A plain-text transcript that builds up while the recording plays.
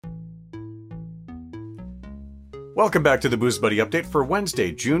Welcome back to the Booze Buddy Update for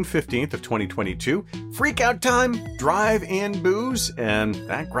Wednesday, June 15th of 2022. Freakout time, drive and booze, and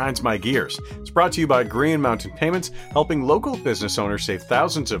that grinds my gears. It's brought to you by Green Mountain Payments, helping local business owners save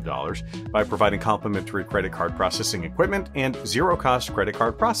thousands of dollars by providing complimentary credit card processing equipment and zero-cost credit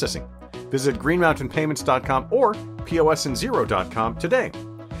card processing. Visit greenmountainpayments.com or posnzero.com today.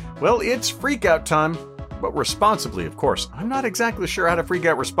 Well, it's Freakout time. But responsibly, of course. I'm not exactly sure how to freak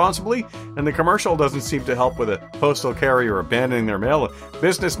out responsibly, and the commercial doesn't seem to help with a postal carrier abandoning their mail, a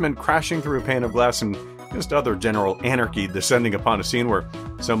businessman crashing through a pane of glass, and just other general anarchy descending upon a scene where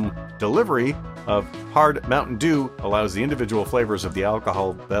some delivery of hard Mountain Dew allows the individual flavors of the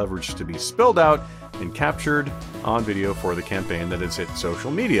alcohol beverage to be spilled out and captured on video for the campaign that has hit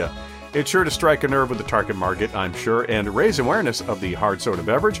social media. It's sure to strike a nerve with the target market, I'm sure, and raise awareness of the hard soda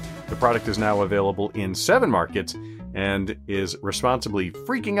beverage. The product is now available in 7 markets and is responsibly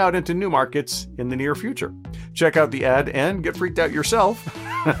freaking out into new markets in the near future. Check out the ad and get freaked out yourself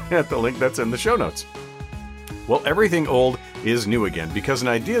at the link that's in the show notes. Well, everything old is new again because an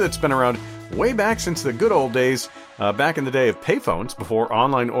idea that's been around way back since the good old days, back in the day of payphones, before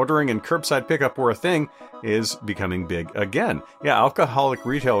online ordering and curbside pickup were a thing, is becoming big again. Yeah, alcoholic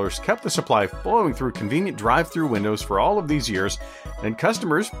retailers kept the supply flowing through convenient drive-through windows for all of these years, and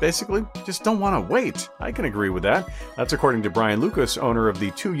customers basically just don't want to wait. I can agree with that. That's according to Brian Lucas, owner of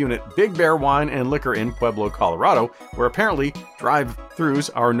the 2-unit Big Bear Wine and Liquor in Pueblo, Colorado, where apparently drive-throughs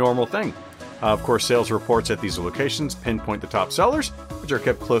are a normal thing. Of course, sales reports at these locations pinpoint the top sellers, which are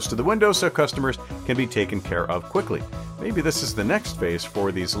kept close to the window so customers can be taken care of quickly. Maybe this is the next phase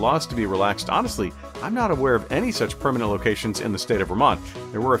for these laws to be relaxed. Honestly, I'm not aware of any such permanent locations in the state of Vermont.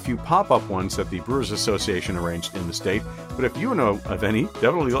 There were a few pop-up ones that the Brewers Association arranged in the state, but if you know of any,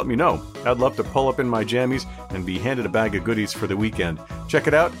 definitely let me know. I'd love to pull up in my jammies and be handed a bag of goodies for the weekend. Check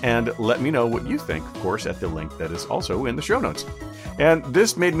it out and let me know what you think, of course, at the link that is also in the show notes. And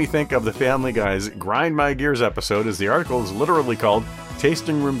this made me think of the Family Guy's Grind My Gears episode, as the article is literally called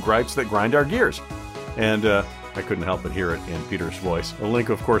Tasting Room Gripes That Grind Our Gears. And I couldn't help but hear it in Peter's voice. A link,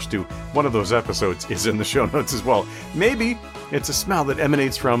 of course, to one of those episodes is in the show notes as well. Maybe it's a smell that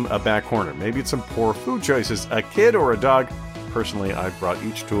emanates from a back corner. Maybe it's some poor food choices, a kid or a dog. Personally, I've brought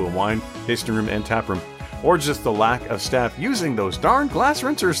each to a wine tasting room and tap room. Or just the lack of staff using those darn glass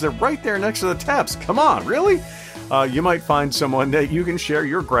rinsers. They're right there next to the taps. Come on, really? You might find someone that you can share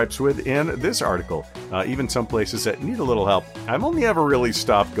your gripes with in this article. Even some places that need a little help. I've only ever really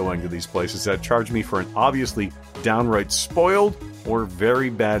stopped going to these places that charge me for an obviously downright spoiled or very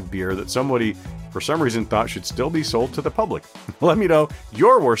bad beer that somebody, for some reason, thought should still be sold to the public. Let me know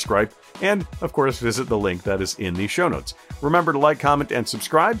your worst gripe, and, of course, visit the link that is in the show notes. Remember to like, comment, and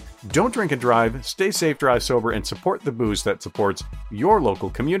subscribe. Don't drink and drive. Stay safe, drive sober, and support the booze that supports your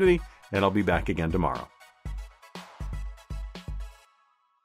local community. And I'll be back again tomorrow.